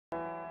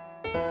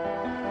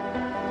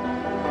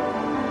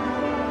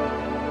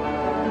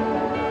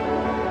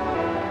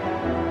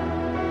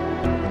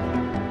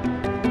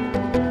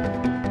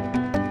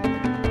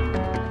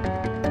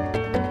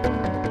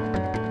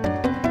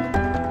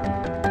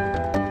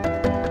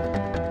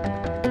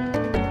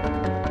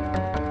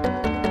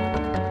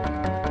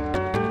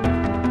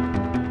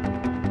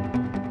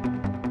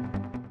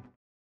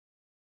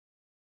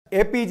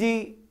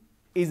APG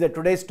is the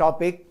today's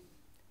topic.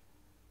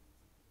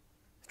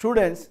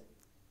 Students,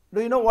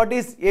 do you know what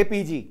is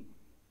APG?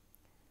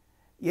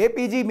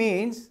 APG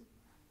means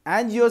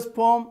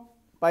Angiosperm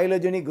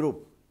phylogeny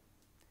group.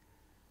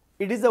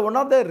 It is one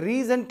of the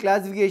recent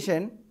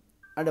classification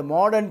and a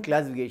modern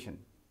classification.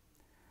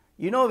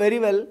 You know very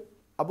well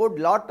about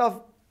lot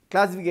of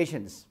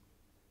classifications.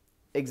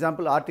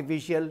 Example,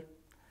 artificial,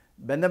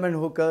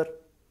 Benjamin-Hooker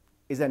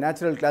is a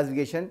natural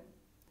classification.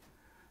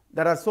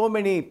 There are so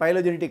many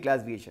phylogenetic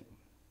classification.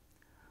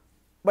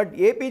 But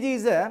APG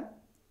is a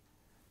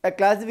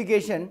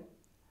classification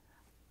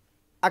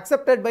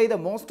accepted by the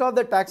most of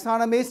the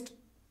taxonomists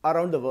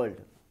around the world.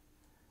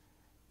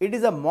 It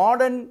is a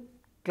modern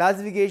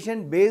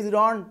classification based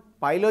on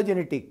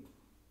phylogenetic.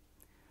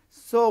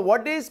 So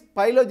what is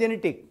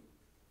phylogenetic?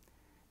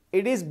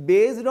 It is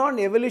based on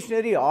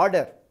evolutionary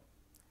order.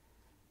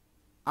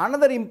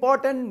 Another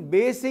important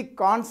basic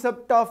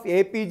concept of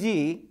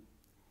APG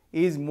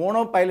is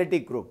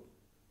monophyletic group.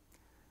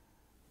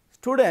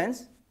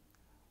 Students,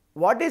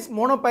 what is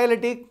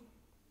monophyletic?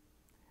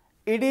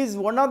 It is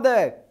one of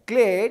the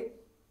clade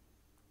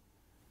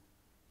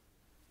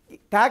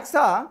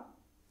taxa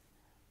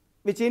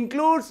which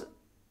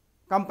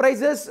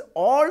comprises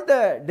all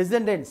the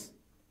descendants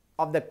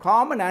of the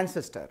common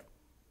ancestor,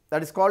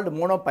 that is called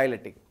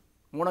monophyletic.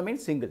 Mono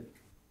means single.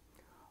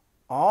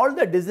 All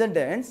the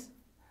descendants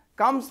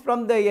comes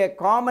from the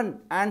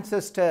common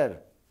ancestor,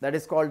 that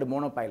is called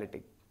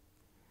monophyletic.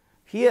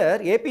 Here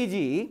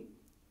APG,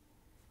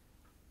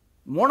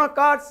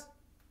 Monocots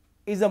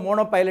is a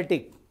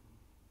monophyletic.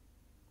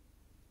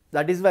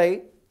 That is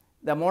why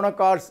the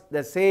Monocots,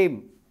 the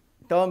same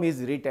term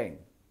is retained.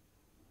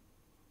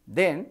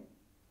 Then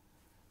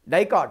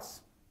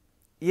Dicots.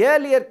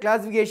 Earlier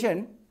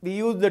classification we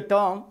used the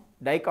term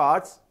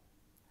Dicots.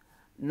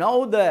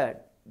 Now the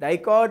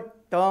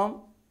Dicot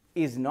term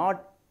is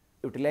not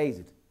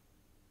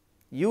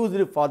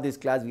used for this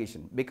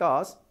classification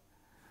because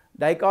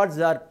Dicots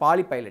are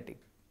polyphyletic.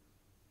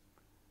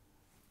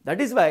 That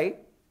is why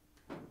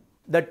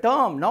the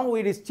term now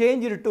it is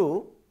changed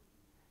to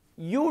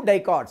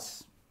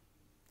Eudicots.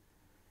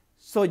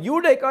 So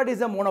Eudicot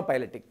is a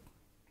monophyletic.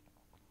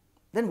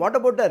 Then what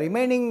about the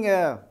remaining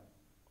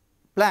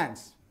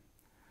plants?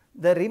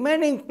 The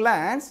remaining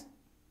plants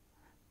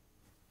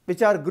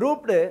which are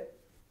grouped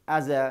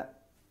as a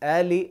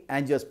early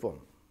angiosperm.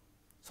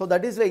 So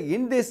that is why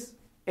in this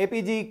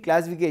APG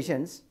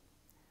classifications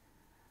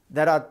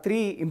there are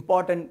three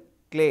important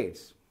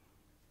clades.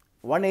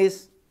 One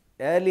is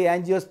early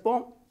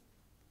angiosperm,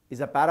 is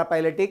a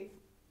paraphyletic.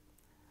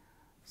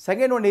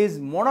 Second one is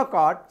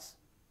monocots,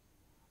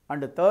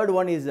 and the third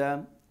one is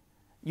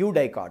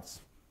eudicots.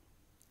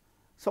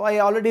 So I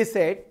already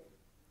said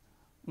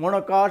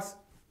monocots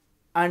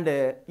and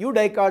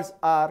eudicots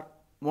are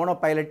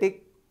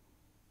monophyletic,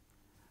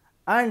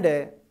 and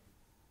the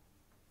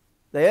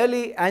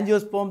early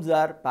angiosperms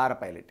are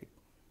paraphyletic.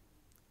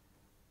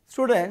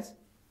 Students,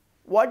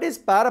 what is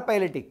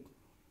paraphyletic?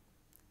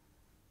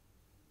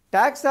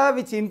 Taxa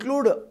which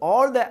include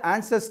all the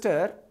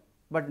ancestor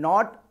but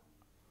not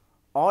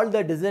all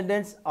the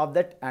descendants of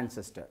that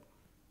ancestor.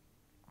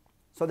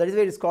 So that is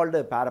why it is called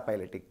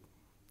paraphyletic.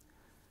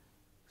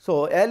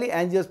 So early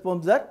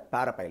angiosperms are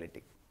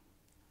paraphyletic.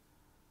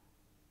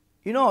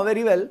 You know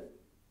very well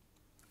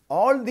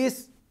all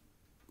these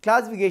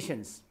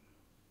classifications,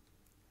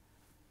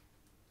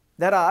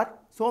 there are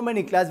so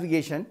many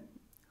classifications.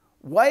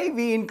 Why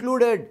we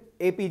included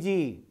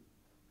APG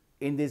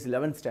in this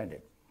 11th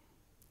standard?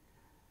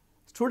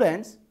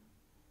 Students,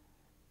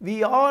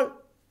 we all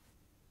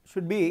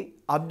should be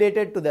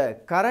updated to the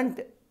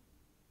current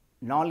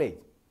knowledge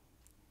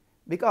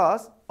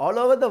because all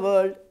over the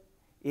world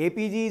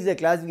APG is a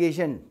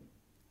classification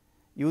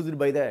used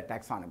by the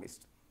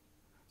taxonomists.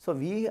 So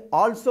we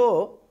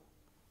also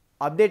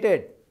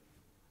updated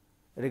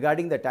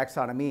regarding the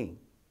taxonomy,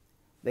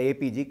 the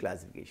APG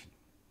classification.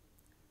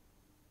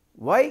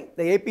 Why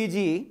the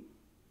APG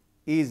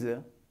is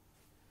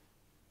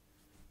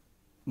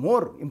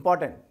more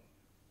important?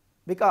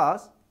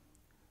 Because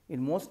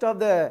in most of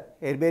the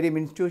herbarium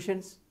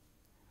institutions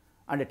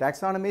and the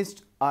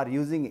taxonomists are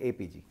using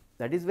APG.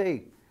 That is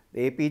why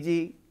the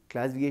APG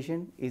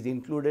classification is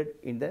included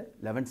in the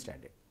 11th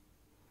standard.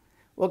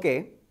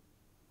 Okay.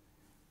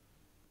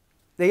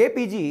 The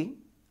APG,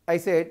 I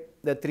said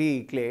the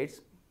three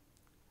clades.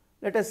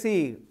 Let us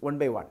see one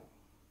by one.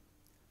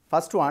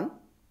 First one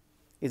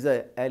is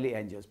the early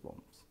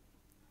angiosperms.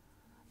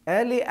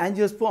 Early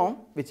angiosperm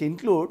which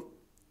include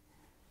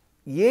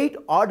 8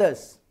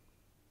 orders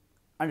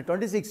and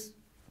 26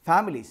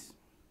 families.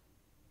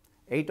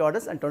 8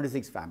 orders and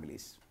 26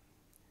 families.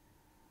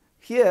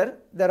 Here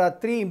there are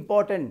three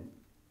important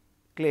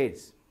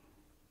clades.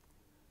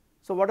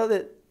 So what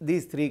are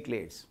these three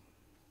clades?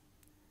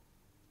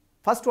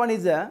 First one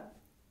is a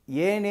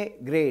ANA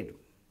grade.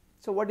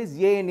 So what is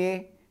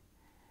ANA?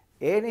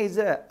 ANA is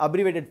a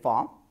abbreviated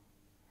form.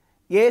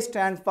 A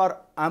stands for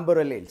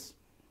amborellales.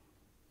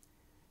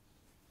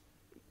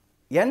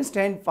 N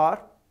stands for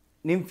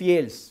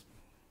nymphiales.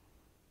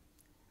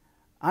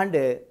 And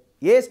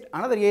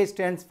another A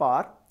stands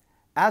for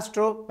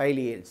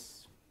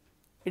astropyleales.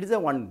 It is a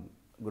one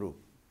group.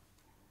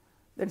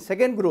 Then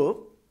second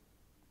group,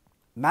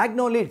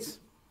 magnolids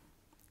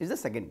is the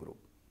second group.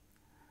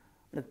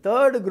 The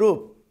third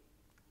group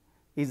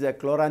is a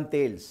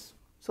chloranthales.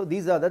 So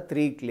these are the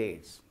three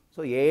clades.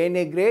 So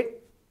ANA grade,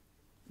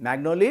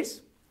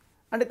 magnolids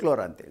and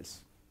chloranthales.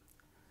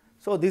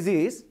 So this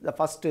is the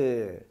first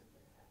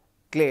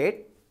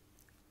clade,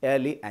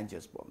 early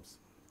angiosperms.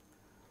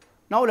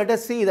 Now let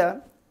us see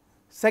the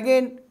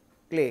second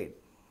clade.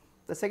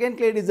 The second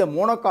clade is the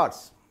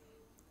monocots.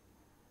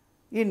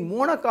 In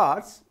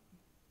monocots,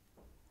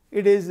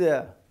 it is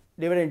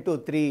divided into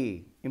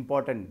three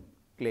important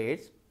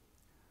clades.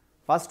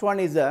 First one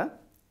is a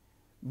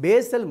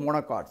basal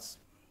monocots,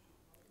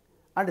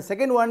 and the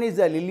second one is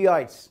a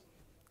lilioids,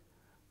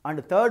 and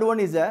the third one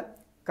is a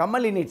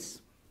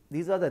camelinids.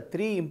 These are the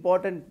three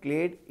important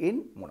clade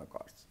in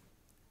monocots.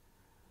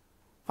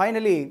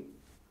 Finally,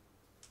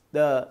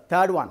 the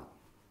third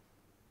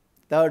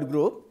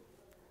group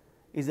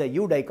is the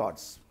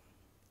Eudicots.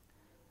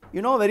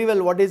 You know very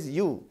well what is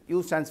U.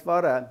 U stands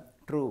for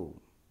true.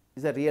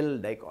 Is a real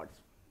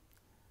dicots.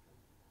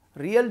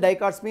 Real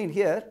dicots mean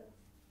here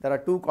there are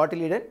two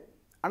cotyledon.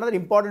 Another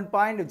important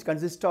point which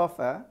consists of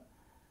a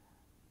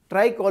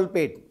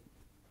tricolpate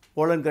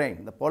pollen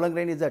grain. The pollen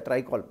grain is a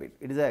tricolpate.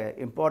 It is an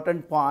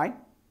important point.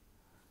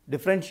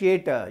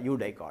 Differentiate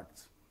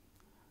Eudicots.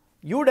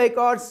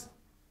 Eudicots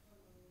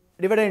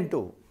divided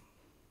into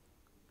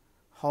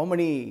how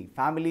many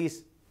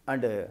families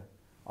and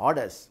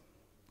orders?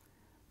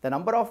 The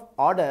number of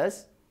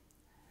orders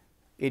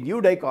in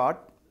Eudicot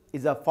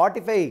is a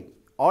 45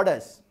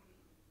 orders,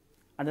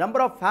 and the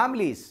number of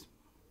families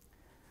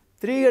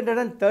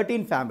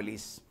 313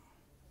 families.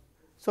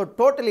 So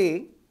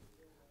totally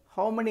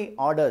how many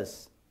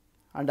orders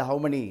and how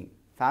many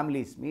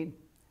families mean?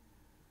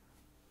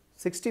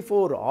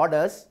 64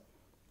 orders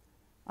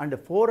and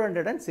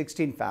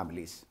 416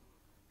 families.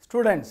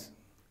 Students,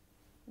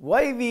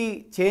 why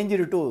we changed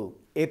it to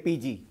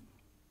APG?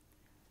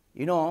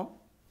 You know,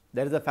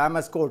 there is a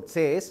famous quote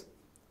says,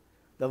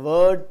 the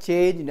word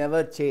change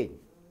never change,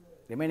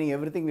 remaining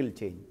everything will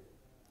change.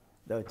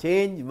 The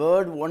change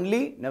word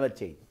only never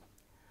change.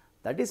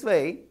 That is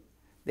why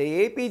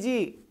the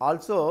APG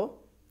also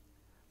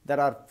there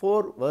are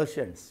 4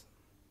 versions.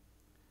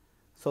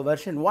 So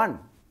version 1,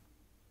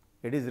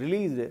 it is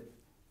released in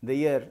the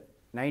year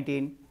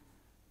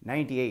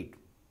 1998.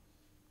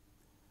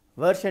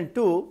 Version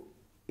 2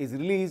 is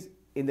released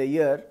in the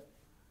year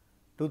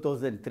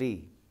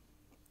 2003,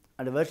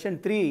 and version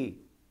 3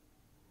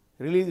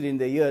 released in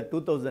the year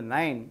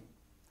 2009.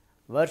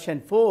 Version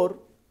 4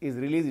 is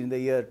released in the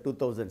year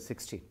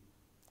 2016.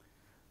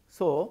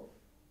 So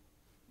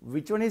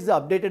which one is the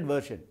updated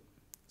version?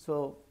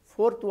 So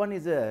fourth one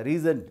is a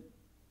recent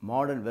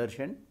modern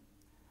version.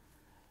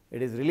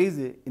 It is released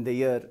in the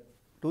year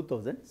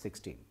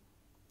 2016.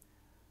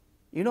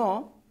 You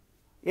know,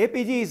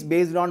 APG is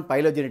based on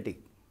phylogenetic.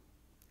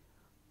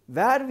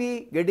 Where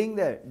we getting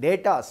the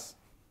data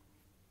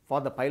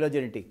for the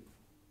phylogenetic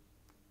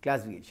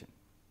classification?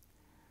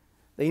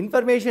 The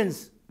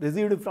informations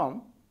received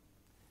from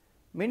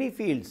many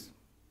fields,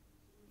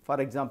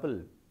 for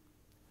example,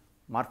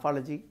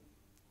 morphology,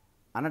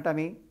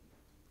 anatomy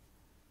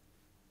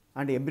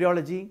and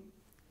embryology,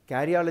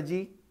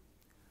 karyology,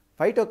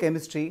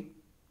 phytochemistry,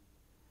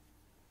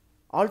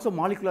 also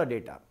molecular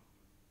data.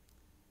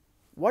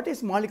 What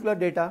is molecular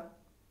data?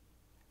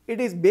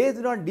 It is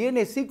based on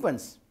DNA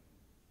sequence.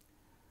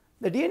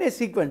 The DNA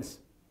sequence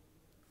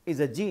is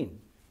a gene.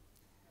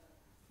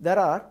 There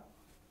are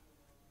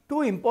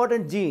 2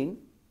 important genes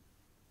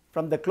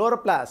from the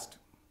chloroplast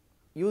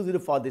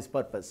used for this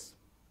purpose.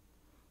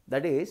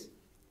 That is,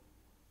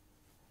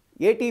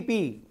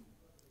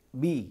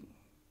 ATP-B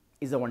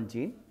is the one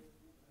gene.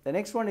 The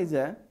next one is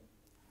a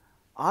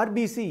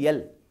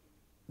RBCL.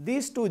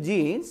 These 2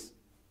 genes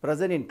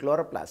present in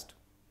chloroplast.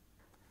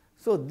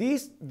 So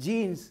these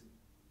genes,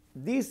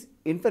 these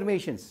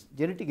informations,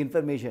 genetic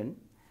information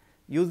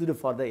used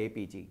for the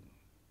APG.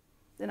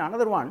 Then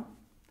another one,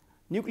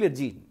 nuclear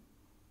gene,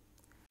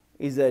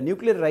 is a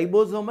nuclear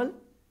ribosomal.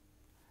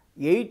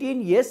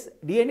 18S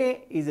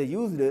DNA is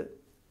used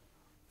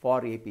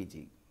for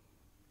APG.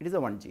 It is a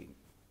one gene.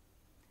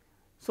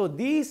 So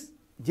these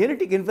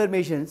genetic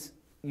informations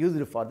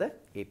used for the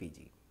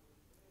APG.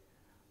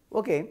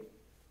 Okay.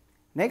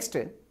 Next,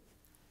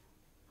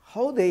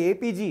 how the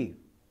APG,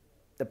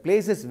 the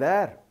places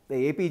where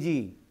the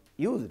APG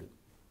used.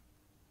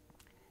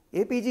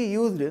 APG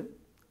used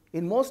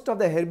in most of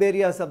the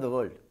herbarias of the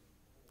world,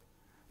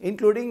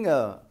 including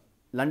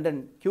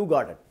London Kew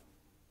Garden.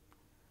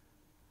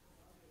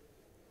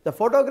 The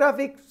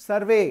photographic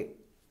survey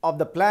of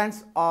the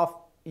plants of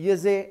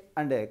USA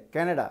and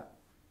Canada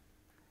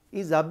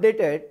is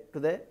updated to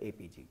the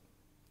APG.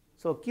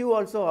 So, Q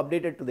also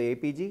updated to the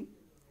APG,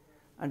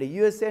 and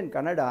USA and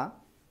Canada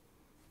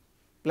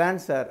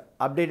plants are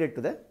updated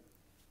to the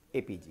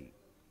APG.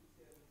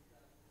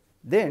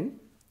 Then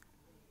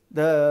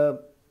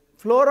the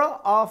flora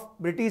of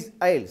British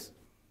Isles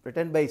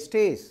written by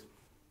Stace,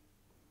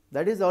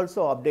 that is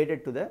also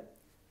updated to the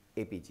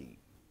APG.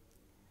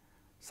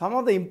 Some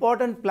of the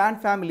important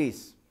plant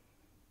families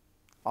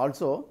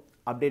also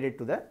updated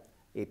to the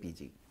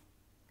APG.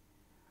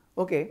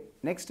 Okay,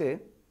 next, the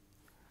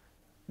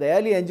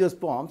early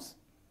angiosperms,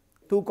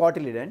 2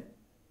 cotyledon,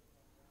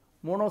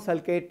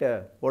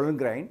 monosulcate pollen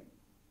grain,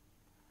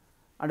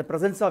 and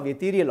presence of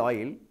ethereal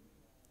oil.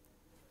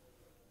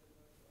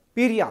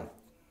 Perianth.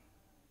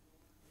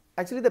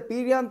 Actually, the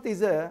perianth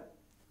is a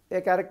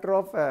character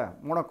of a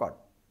monocot.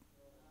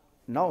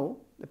 Now,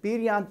 the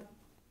perianth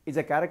is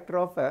a character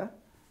of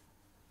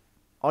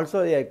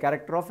also a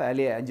character of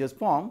early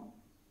angiosperm,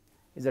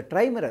 is a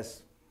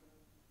trimerous.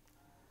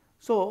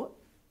 So,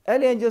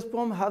 early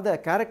angiosperm have the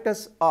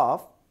characters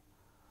of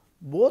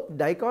both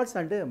dicots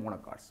and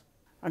monocots.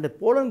 And the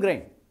pollen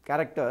grain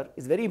character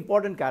is very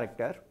important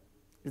character,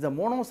 is a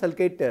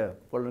monosulcate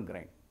pollen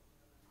grain.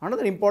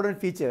 Another important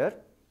feature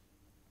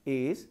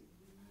is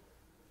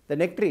the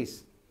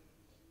nectaries.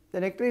 The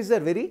nectaries are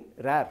very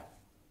rare.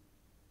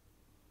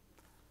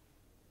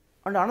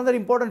 And another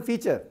important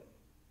feature,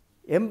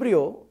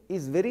 embryo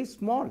is very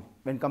small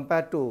when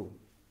compared to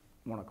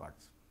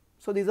monocots.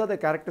 So, these are the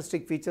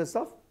characteristic features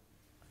of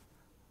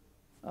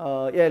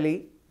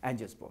early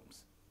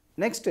angiosperms.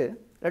 Next,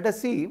 let us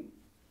see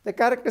the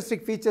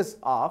characteristic features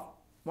of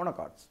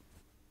monocots.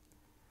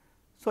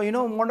 So,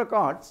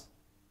 monocots,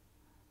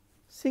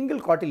 single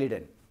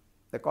cotyledon.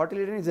 The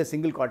cotyledon is a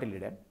single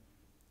cotyledon.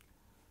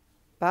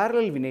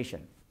 Parallel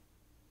venation.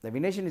 The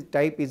venation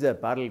type is a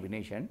parallel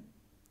venation.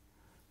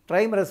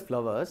 Trimerous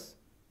flowers.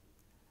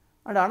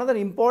 And another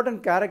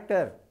important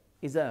character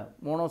is a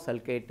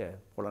monosulcate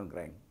pollen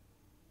grain.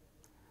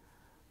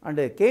 And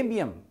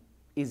cambium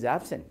is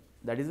absent.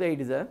 That is why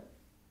it is a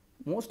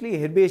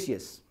mostly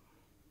herbaceous.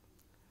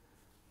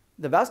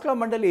 The vascular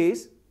mandal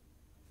is,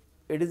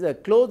 it is a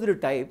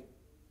closed type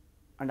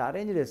and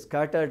arranged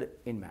scattered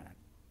in manner.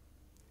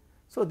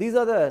 So, these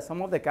are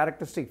some of the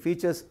characteristic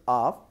features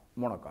of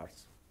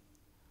monocots.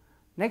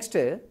 Next,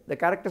 the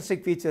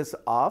characteristic features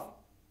of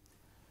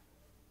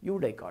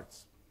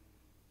Eudicots.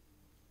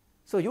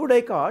 So,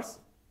 Eudicots,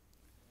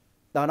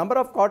 the number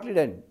of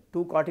cotyledon,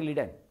 2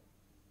 cotyledon,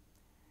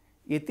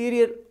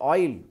 ethereal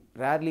oil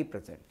rarely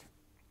present,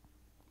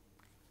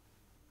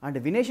 and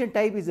venation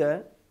type is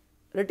a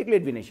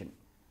reticulate venation,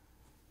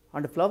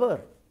 and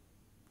flower,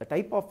 the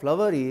type of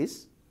flower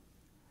is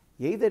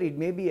either it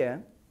may be a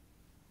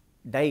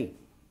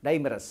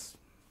dimerous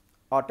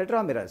or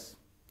tetramerous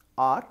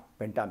or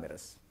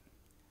pentamerous.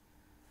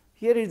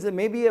 Here it is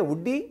maybe a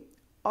woody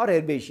or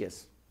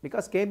herbaceous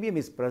because cambium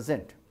is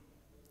present,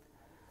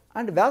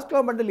 and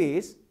vascular bundle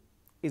is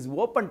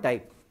open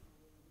type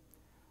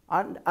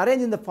and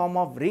arranged in the form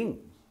of ring.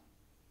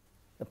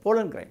 The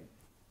pollen grain.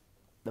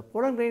 The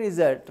pollen grain is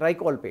a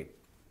tricolpate.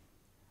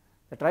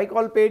 The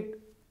tricolpate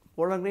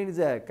pollen grain is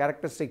a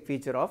characteristic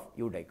feature of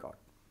Eudicot.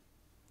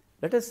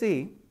 Let us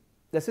see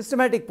the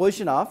systematic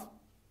position of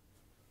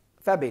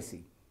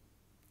Fabaceae.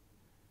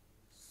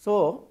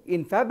 So,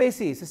 in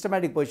Fabaceae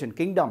systematic position,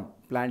 kingdom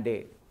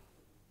Plantae,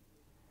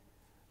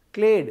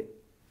 clade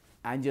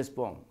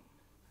Angiosperm,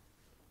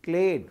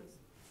 clade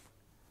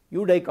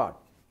Eudicot,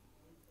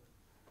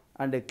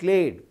 and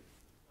clade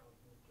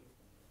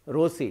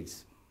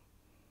Rosids.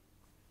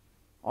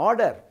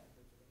 Order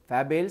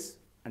Fabales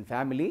and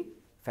family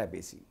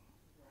Fabaceae.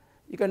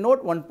 You can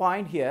note one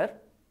point here.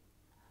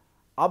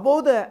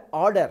 Above the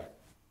order,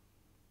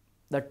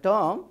 the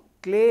term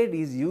clade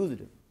is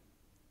used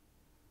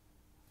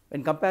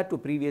when compared to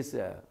previous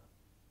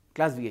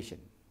classification.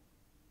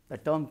 The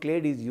term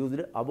clade is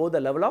used above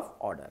the level of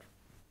order.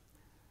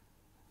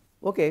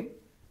 Okay.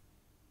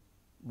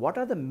 What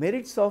are the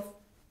merits of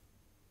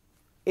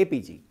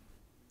APG?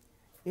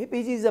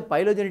 APG is a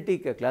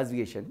phylogenetic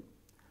classification,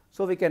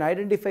 so we can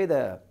identify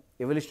the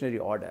evolutionary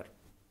order.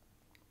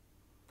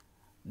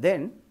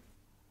 Then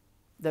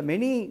the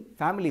many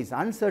families,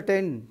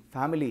 uncertain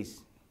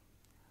families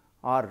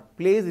are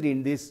placed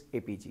in this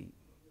APG.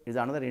 It is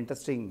another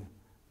interesting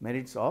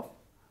merits of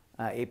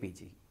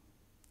APG.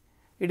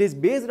 It is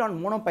based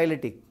on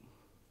monophyletic.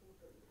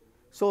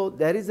 So,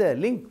 there is a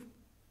link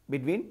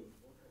between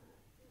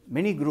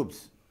many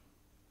groups.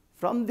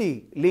 From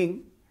the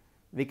link,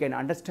 we can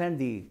understand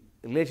the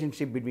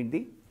relationship between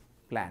the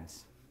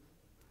plants.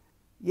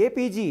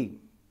 APG,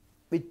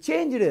 we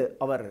changed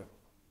our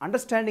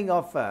understanding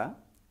of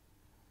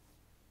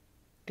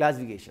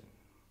classification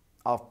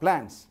of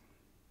plants.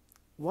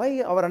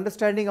 Why our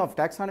understanding of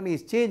taxonomy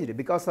is changed?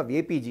 Because of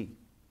APG.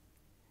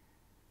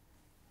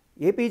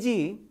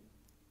 APG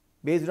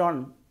based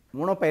on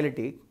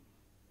monophyletic.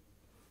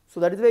 So,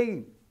 that is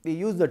why we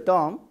use the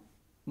term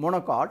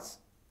monocots.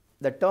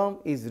 The term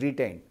is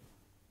retained.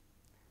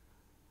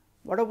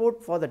 What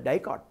about for the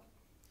dicot?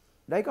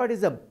 Dicot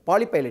is a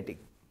polyphyletic.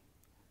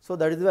 So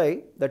that is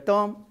why the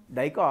term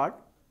dicot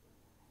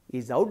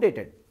is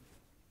outdated.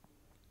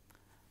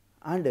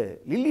 And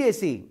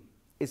Liliaceae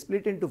is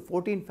split into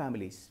 14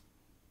 families,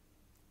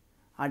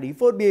 and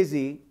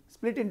Euphorbiaceae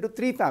split into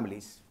 3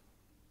 families.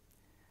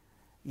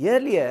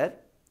 Earlier,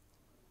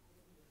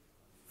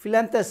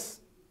 Phyllanthus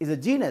is a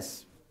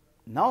genus.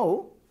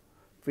 Now,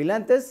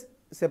 Phyllanthus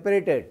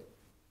separated.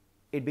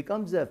 It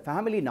becomes a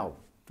family now,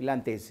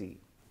 Phyllantheaceae.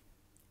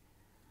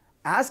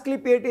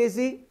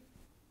 Asclepiadaceae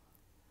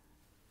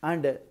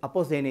and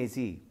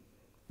Apocynaceae,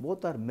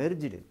 both are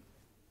merged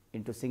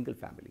into single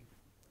family.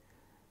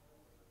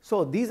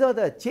 So these are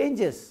the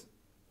changes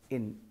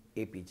in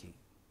APG.